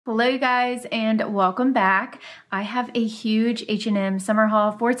Hello you guys and welcome back. I have a huge H&M summer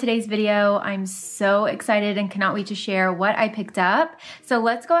haul for today's video. I'm so excited and cannot wait to share what I picked up. So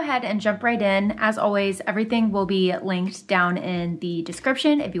let's go ahead and jump right in. As always, everything will be linked down in the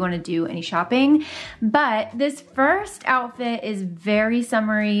description if you want to do any shopping. But this first outfit is very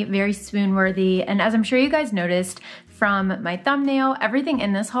summery, very swoon worthy. And as I'm sure you guys noticed from my thumbnail, everything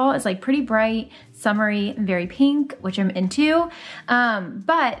in this haul is like pretty bright, summery, and very pink, which I'm into.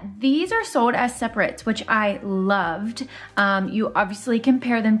 But these are sold as separates, which I loved. You obviously can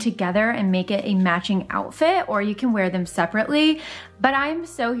pair them together and make it a matching outfit, or you can wear them separately. But I'm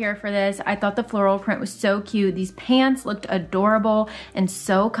so here for this. I thought the floral print was so cute. These pants looked adorable and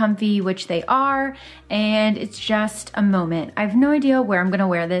so comfy, which they are. And it's just a moment. I have no idea where I'm gonna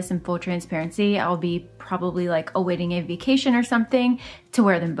wear this in full transparency. I'll be probably like awaiting a vacation or something to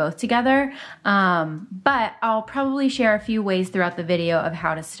wear them both together. But I'll probably share a few ways throughout the video of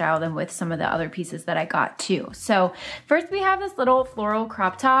how to style them with some of the other pieces that I got too. So first we have this little floral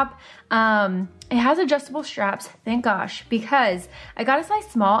crop top. It has adjustable straps, thank gosh, because I got a size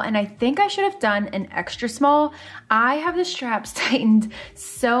small and I think I should have done an extra small. I have the straps tightened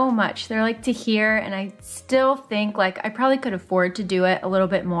so much. They're like to here, and I still think like I probably could afford to do it a little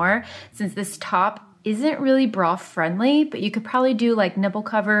bit more since this top isn't really bra friendly, but you could probably do like nipple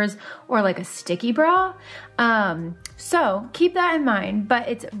covers or like a sticky bra. So keep that in mind, but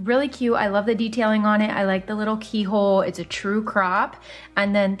it's really cute. I love the detailing on it. I like the little keyhole. It's a true crop.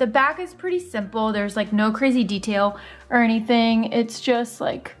 And then the back is pretty simple. There's like no crazy detail or anything. It's just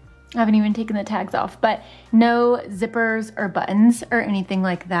like, I haven't even taken the tags off, but no zippers or buttons or anything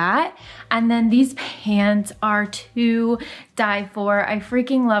like that. And then these pants are to die for. I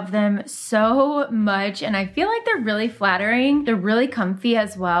freaking love them so much, and I feel like they're really flattering. They're really comfy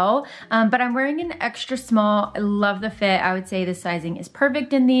as well, but I'm wearing an extra small. I love the fit. I would say the sizing is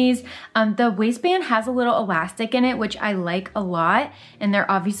perfect in these. The waistband has a little elastic in it, which I like a lot, and they're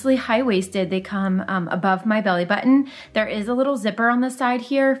obviously high-waisted. They come above my belly button. There is a little zipper on the side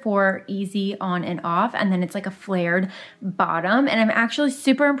here for easy on and off, and then it's like a flared bottom, and I'm actually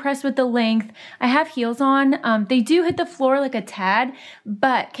super impressed with the length. I have heels on. They do hit the floor like a tad,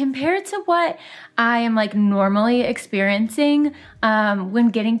 but compared to what I am like normally experiencing when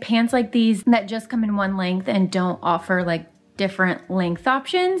getting pants like these that just come in one length and don't offer like different length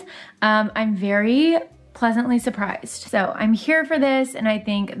options, I'm very pleasantly surprised. So I'm here for this, and I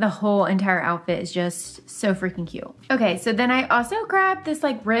think the whole entire outfit is just so freaking cute. Okay, so then I also grabbed this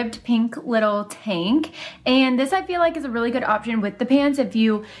like ribbed pink little tank, and this I feel like is a really good option with the pants if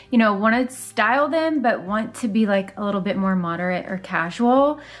you know, want to style them but want to be like a little bit more moderate or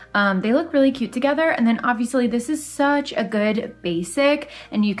casual. They look really cute together, and then obviously this is such a good basic,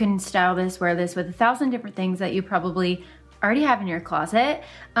 and you can style this, wear this with 1,000 different things that you probably already have in your closet.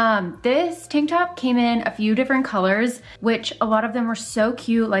 This tank top came in a few different colors, which a lot of them were so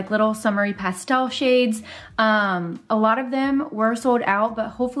cute, like little summery pastel shades. A lot of them were sold out, but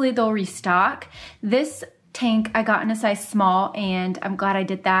hopefully they'll restock. This tank I got in a size small, and I'm glad I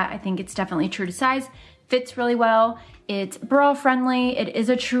did that. I think it's definitely true to size, fits really well. It's bra friendly, it is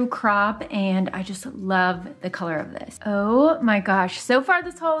a true crop, and I just love the color of this. Oh my gosh, so far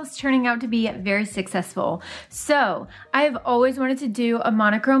this haul is turning out to be very successful. So I've always wanted to do a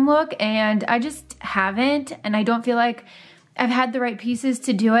monochrome look, and I just haven't, and I don't feel like I've had the right pieces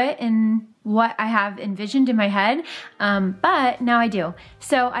to do it in what I have envisioned in my head, but now I do.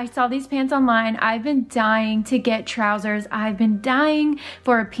 So I saw these pants online. I've been dying to get trousers. I've been dying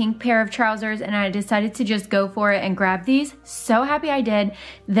for a pink pair of trousers, and I decided to just go for it and grab these. So happy I did.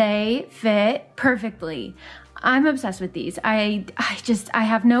 They fit perfectly. I'm obsessed with these. I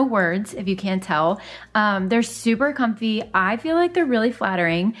have no words, if you can't tell. They're super comfy. I feel like they're really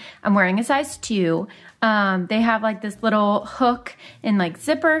flattering. I'm wearing a size 2. They have like this little hook and like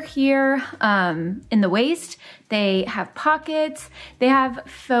zipper here in the waist. They have pockets. They have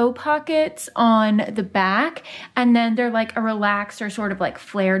faux pockets on the back, and then they're like a relaxed or sort of like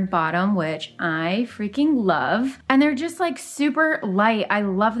flared bottom, which I freaking love. And they're just like super light. I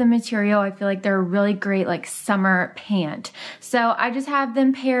love the material. I feel like they're a really great like summer pant. So I just have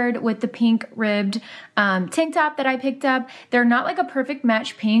them paired with the pink ribbed tank top that I picked up. They're not like a perfect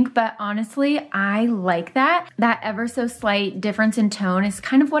match pink, but honestly, I like that. That ever so slight difference in tone is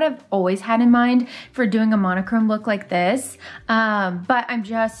kind of what I've always had in mind for doing a monochrome look like this. But I'm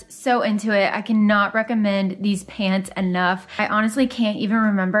just so into it. I cannot recommend these pants enough. I honestly can't even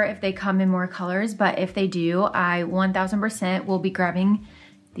remember if they come in more colors, but if they do, I 1000% will be grabbing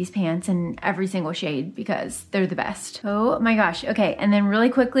these pants in every single shade because they're the best. Oh my gosh. Okay, and then really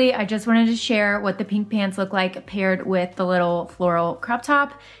quickly, I just wanted to share what the pink pants look like paired with the little floral crop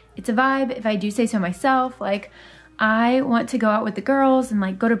top. It's a vibe, if I do say so myself. Like, I want to go out with the girls and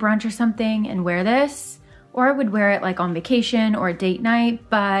like go to brunch or something and wear this, or I would wear it like on vacation or a date night,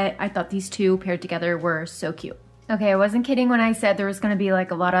 but I thought these two paired together were so cute. Okay, I wasn't kidding when I said there was gonna be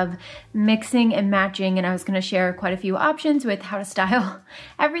like a lot of mixing and matching, and I was gonna share quite a few options with how to style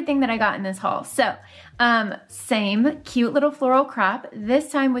everything that I got in this haul. So, same cute little floral crop,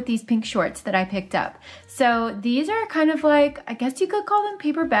 this time with these pink shorts that I picked up. So these are kind of like, I guess you could call them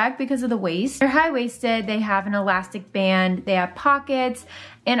paper bag because of the waist. They're high-waisted, they have an elastic band, they have pockets,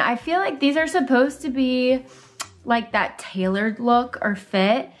 and I feel like these are supposed to be like that tailored look or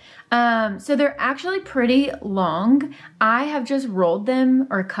fit. So they're actually pretty long. I have just rolled them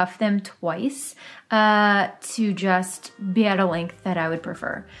or cuffed them twice to just be at a length that I would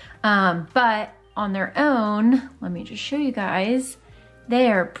prefer. But on their own, let me just show you guys, they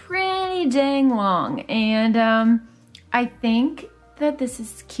are pretty dang long. And I think that this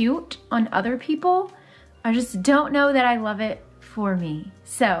is cute on other people. I just don't know that I love it for me.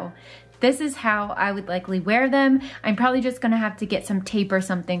 So this is how I would likely wear them. I'm probably just gonna have to get some tape or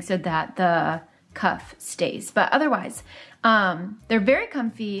something so that the cuff stays. But otherwise, they're very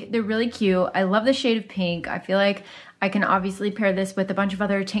comfy. They're really cute. I love the shade of pink. I feel like I can obviously pair this with a bunch of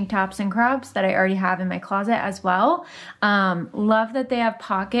other tank tops and crops that I already have in my closet as well. Love that they have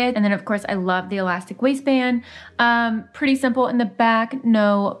pockets. And then of course I love the elastic waistband. Pretty simple in the back,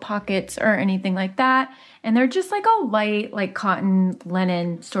 no pockets or anything like that. And they're just like a light, like cotton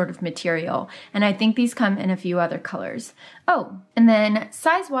linen sort of material. And I think these come in a few other colors. Oh, and then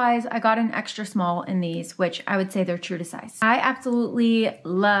size-wise, I got an extra small in these, which I would say they're true to size. I absolutely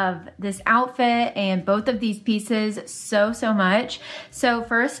love this outfit and both of these pieces so much. So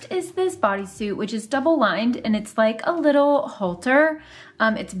first is this bodysuit, which is double lined, and it's like a little halter.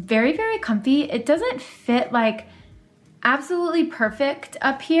 It's very comfy. It doesn't fit like absolutely perfect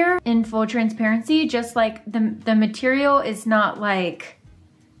up here in full transparency, just like the material is not like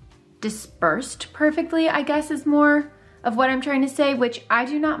dispersed perfectly, I guess is more of what I'm trying to say, which I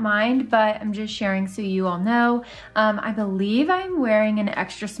do not mind, but I'm just sharing so you all know. I believe I'm wearing an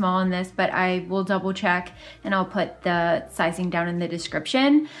extra small in this, but I will double check and I'll put the sizing down in the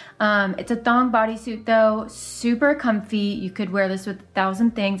description. It's a thong bodysuit though, super comfy. You could wear this with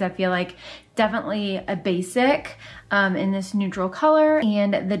 1,000 things. I feel like definitely a basic in this neutral color,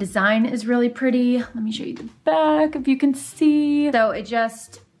 and the design is really pretty. Let me show you the back if you can see. So it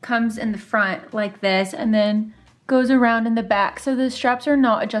just comes in the front like this and then goes around in the back. So the straps are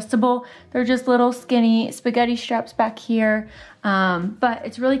not adjustable. They're just little skinny spaghetti straps back here. But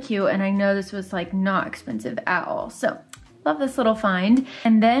it's really cute, and I know this was like not expensive at all. So love this little find.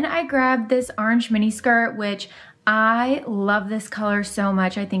 And then I grabbed this orange mini skirt, which I love this color so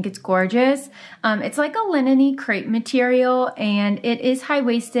much. I think it's gorgeous. It's like a linen-y crepe material, and it is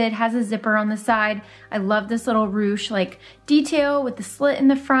high-waisted, has a zipper on the side. I love this little ruche like detail with the slit in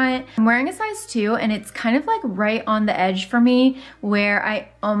the front. I'm wearing a size 2, and it's kind of like right on the edge for me where I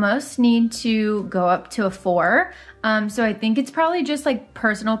almost need to go up to a 4. So I think it's probably just like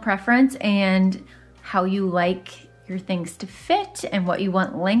personal preference and how you like your things to fit and what you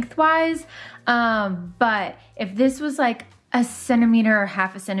want lengthwise. But if this was like a centimeter or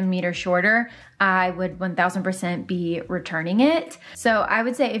half a centimeter shorter, I would 1000% be returning it. So I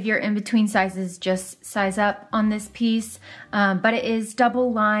would say if you're in between sizes, just size up on this piece. But it is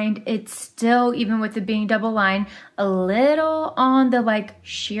double lined. It's still, even with it being double lined, a little on the like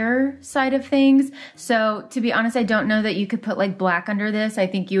sheer side of things. So to be honest, I don't know that you could put like black under this. I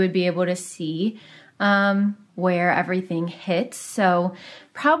think you would be able to see where everything hits. So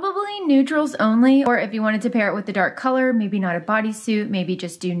probably neutrals only, or if you wanted to pair it with the dark color, maybe not a bodysuit, maybe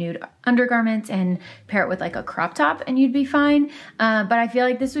just do nude undergarments and pair it with like a crop top and you'd be fine. But I feel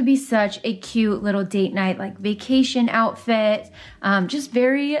like this would be such a cute little date night, like vacation outfit, just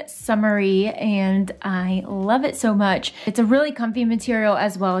very summery, and I love it so much. It's a really comfy material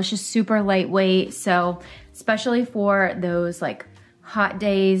as well. It's just super lightweight. So especially for those like hot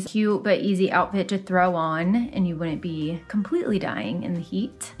days, cute but easy outfit to throw on and you wouldn't be completely dying in the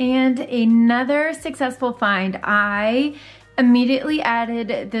heat. And another successful find, I immediately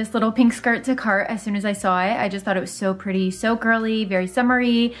added this little pink skirt to cart as soon as I saw it. I just thought it was so pretty, so girly, very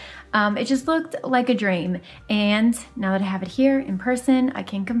summery. It just looked like a dream. And now that I have it here in person, I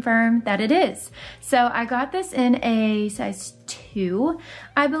can confirm that it is. So I got this in a size 2,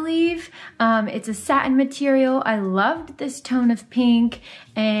 I believe. It's a satin material. I loved this tone of pink,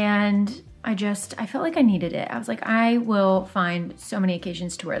 and I felt like I needed it. I was like, I will find so many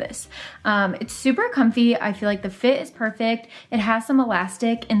occasions to wear this. It's super comfy. I feel like the fit is perfect. It has some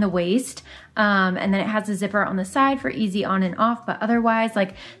elastic in the waist. And then it has a zipper on the side for easy on and off, but otherwise,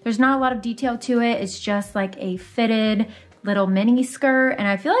 like, there's not a lot of detail to it. It's just like a fitted little mini skirt. And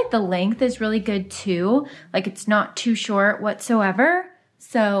I feel like the length is really good too. Like, it's not too short whatsoever.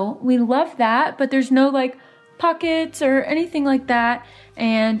 So we love that, but there's no like pockets or anything like that.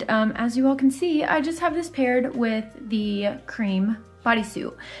 And as you all can see, I just have this paired with the cream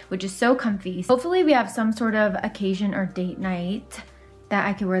bodysuit, which is so comfy. Hopefully we have some sort of occasion or date night that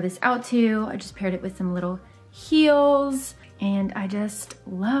I could wear this out to. I just paired it with some little heels, and I just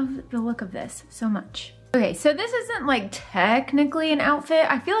love the look of this so much. Okay, so this isn't like technically an outfit.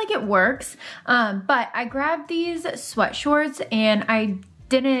 I feel like it works, but I grabbed these sweat shorts and I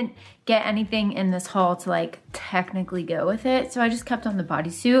didn't get anything in this haul to like technically go with it, so I just kept on the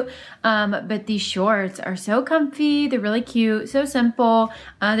bodysuit. But these shorts are so comfy. They're really cute, so simple.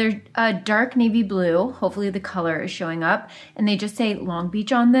 They're a dark navy blue. Hopefully the color is showing up, and they just say Long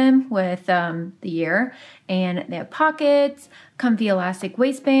Beach on them with the year, and they have pockets, comfy elastic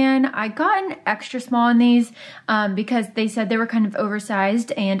waistband. I got an extra small in these because they said they were kind of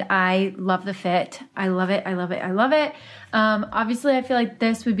oversized, and I love the fit. I love it, I love it, I love it. Obviously I feel like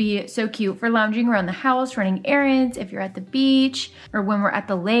this would be so cute for lounging around the house, running errands, if you're at the beach, or when we're at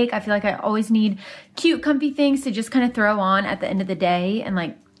the lake. I feel like I always need cute, comfy things to just kind of throw on at the end of the day and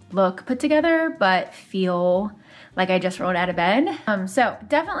like look put together, but feel like I just rolled out of bed. So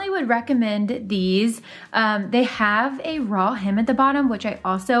definitely would recommend these. They have a raw hem at the bottom, which I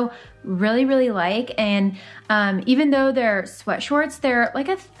also really, really like. And even though they're sweat shorts, they're like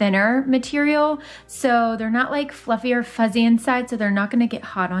a thinner material. So they're not like fluffy or fuzzy inside, so they're not gonna get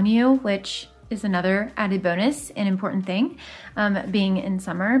hot on you, which is another added bonus and important thing being in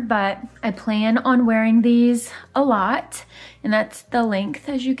summer. But I plan on wearing these a lot, and that's the length.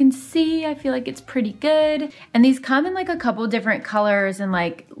 As you can see, I feel like it's pretty good. And these come in like a couple different colors and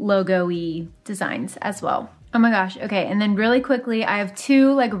like logo-y designs as well. Oh my gosh, okay, and then really quickly, I have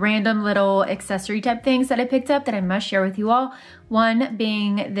two like random little accessory type things that I picked up that I must share with you all. One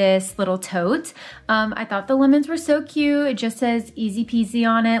being this little tote. I thought the lemons were so cute. It just says easy peasy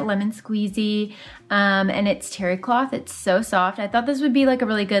on it, lemon squeezy, and it's terry cloth. It's so soft. I thought this would be like a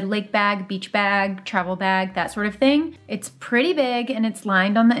really good lake bag, beach bag, travel bag, that sort of thing. It's pretty big and it's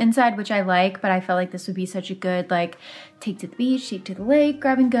lined on the inside, which I like, but I felt like this would be such a good like take to the beach, take to the lake,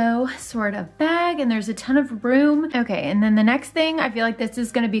 grab and go sort of bag, and there's a ton of room. Okay, and then the next thing, I feel like this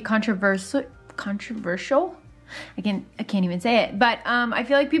is gonna be controversial? I can't even say it, but I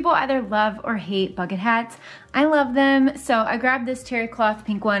feel like people either love or hate bucket hats. I love them, so I grabbed this terry cloth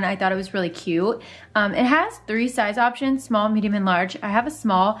pink one. I thought it was really cute. It has 3 size options, small, medium, and large. I have a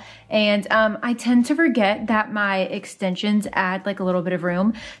small, and I tend to forget that my extensions add like a little bit of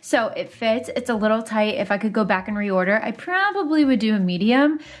room. So it fits, it's a little tight. If I could go back and reorder, I probably would do a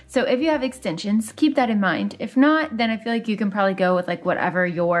medium. So if you have extensions, keep that in mind. If not, then I feel like you can probably go with like whatever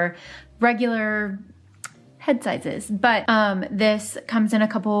your regular head sizes. But this comes in a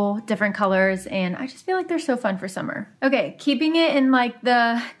couple different colors, and I just feel like they're so fun for summer. Okay, keeping it in like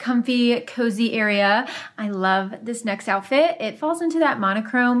the comfy, cozy area, I love this next outfit. It falls into that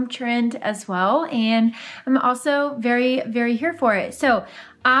monochrome trend as well, and I'm also very, very here for it. So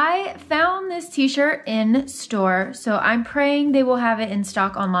I found this t-shirt in store, so I'm praying they will have it in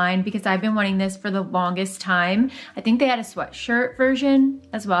stock online because I've been wanting this for the longest time. I think they had a sweatshirt version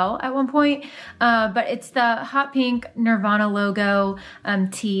as well at one point, but it's the hot pink Nirvana logo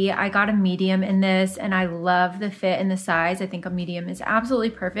tee. I got a medium in this, and I love the fit and the size. I think a medium is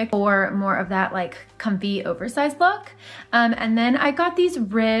absolutely perfect for more of that like comfy oversized look. And then I got these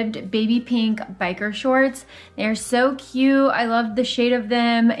ribbed baby pink biker shorts. They're so cute. I love the shade of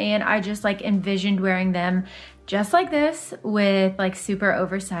them, and I just like envisioned wearing them just like this with like super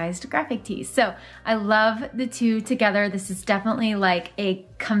oversized graphic tees. So I love the two together. This is definitely like a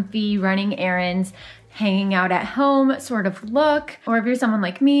comfy running errands, hanging out at home sort of look. Or if you're someone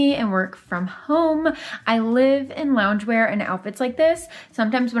like me and work from home, I live in loungewear and outfits like this.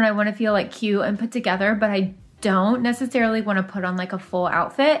 Sometimes when I want to feel like cute and put together, but I don't necessarily want to put on like a full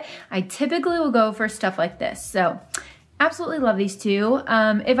outfit, I typically will go for stuff like this. So absolutely love these two.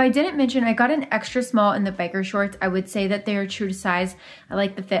 If I didn't mention, I got an extra small in the biker shorts. I would say that they are true to size. I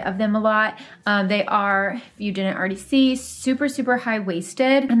like the fit of them a lot. They are, if you didn't already see, super, super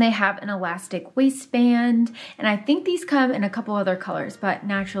high-waisted, and they have an elastic waistband. And I think these come in a couple other colors, but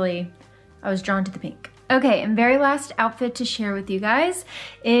naturally I was drawn to the pink. Okay, and very last outfit to share with you guys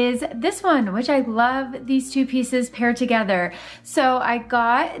is this one, which I love these two pieces paired together. So I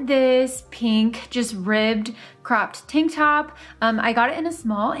got this pink, just ribbed, cropped tank top. I got it in a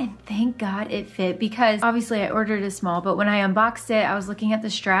small and thank God it fit because obviously I ordered a small, but when I unboxed it, I was looking at the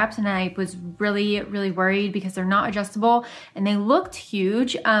straps and I was really worried because they're not adjustable and they looked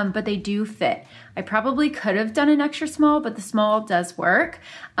huge, but they do fit. I probably could have done an extra small, but the small does work.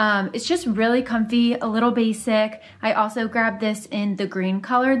 It's just really comfy, a little basic. I also grabbed this in the green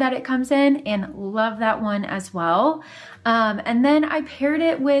color that it comes in and love that one as well. And then I paired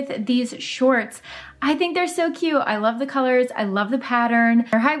it with these shorts. I think they're so cute. I love the colors. I love the pattern.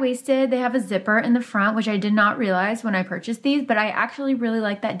 They're high-waisted. They have a zipper in the front, which I did not realize when I purchased these, but I actually really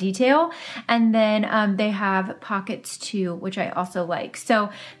like that detail. And then they have pockets too, which I also like.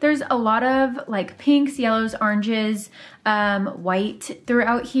 So there's a lot of like pinks, yellows, oranges, white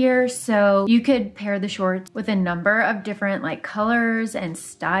throughout here. So you could pair the shorts with a number of different like colors and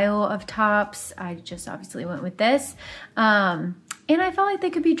style of tops. I just obviously went with this. And I felt like they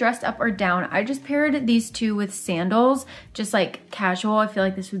could be dressed up or down. I just paired these two with sandals, just like casual. I feel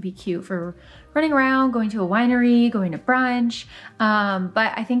like this would be cute for running around, going to a winery, going to brunch.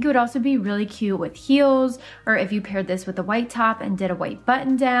 But I think it would also be really cute with heels, or if you paired this with a white top and did a white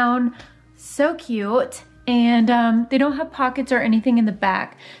button down. So cute. And they don't have pockets or anything in the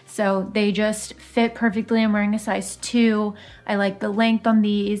back, so they just fit perfectly. I'm wearing a size 2. I like the length on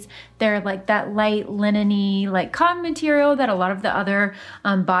these. They're like that light linen-y, like cotton material that a lot of the other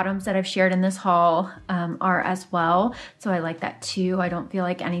bottoms that I've shared in this haul are as well. So I like that too. I don't feel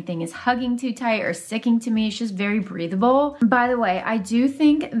like anything is hugging too tight or sticking to me. It's just very breathable. By the way, I do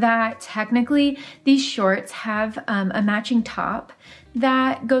think that technically these shorts have a matching top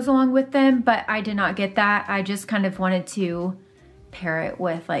that goes along with them, but I did not get that. I just kind of wanted to pair it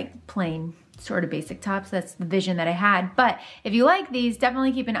with like plain sort of basic tops. That's the vision that I had. But if you like these,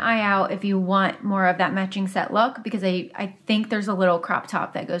 definitely keep an eye out if you want more of that matching set look, because I think there's a little crop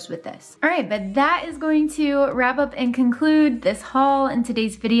top that goes with this. All right, but that is going to wrap up and conclude this haul in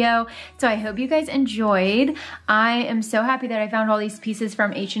today's video. So I hope you guys enjoyed. I am so happy that I found all these pieces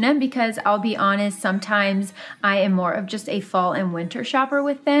from H&M because I'll be honest, sometimes I am more of just a fall and winter shopper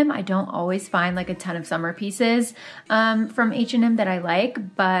with them. I don't always find like a ton of summer pieces from H&M that I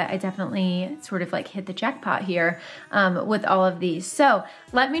like, but I definitely sort of like hit the jackpot here with all of these. So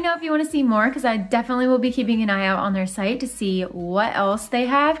let me know if you want to see more, because I definitely will be keeping an eye out on their site to see what else they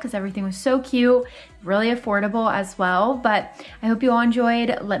have, because everything was so cute, really affordable as well. But I hope you all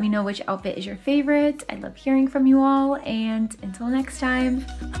enjoyed. Let me know which outfit is your favorite. I love hearing from you all, and until next time.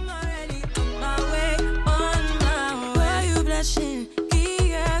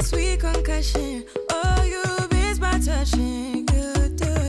 I'm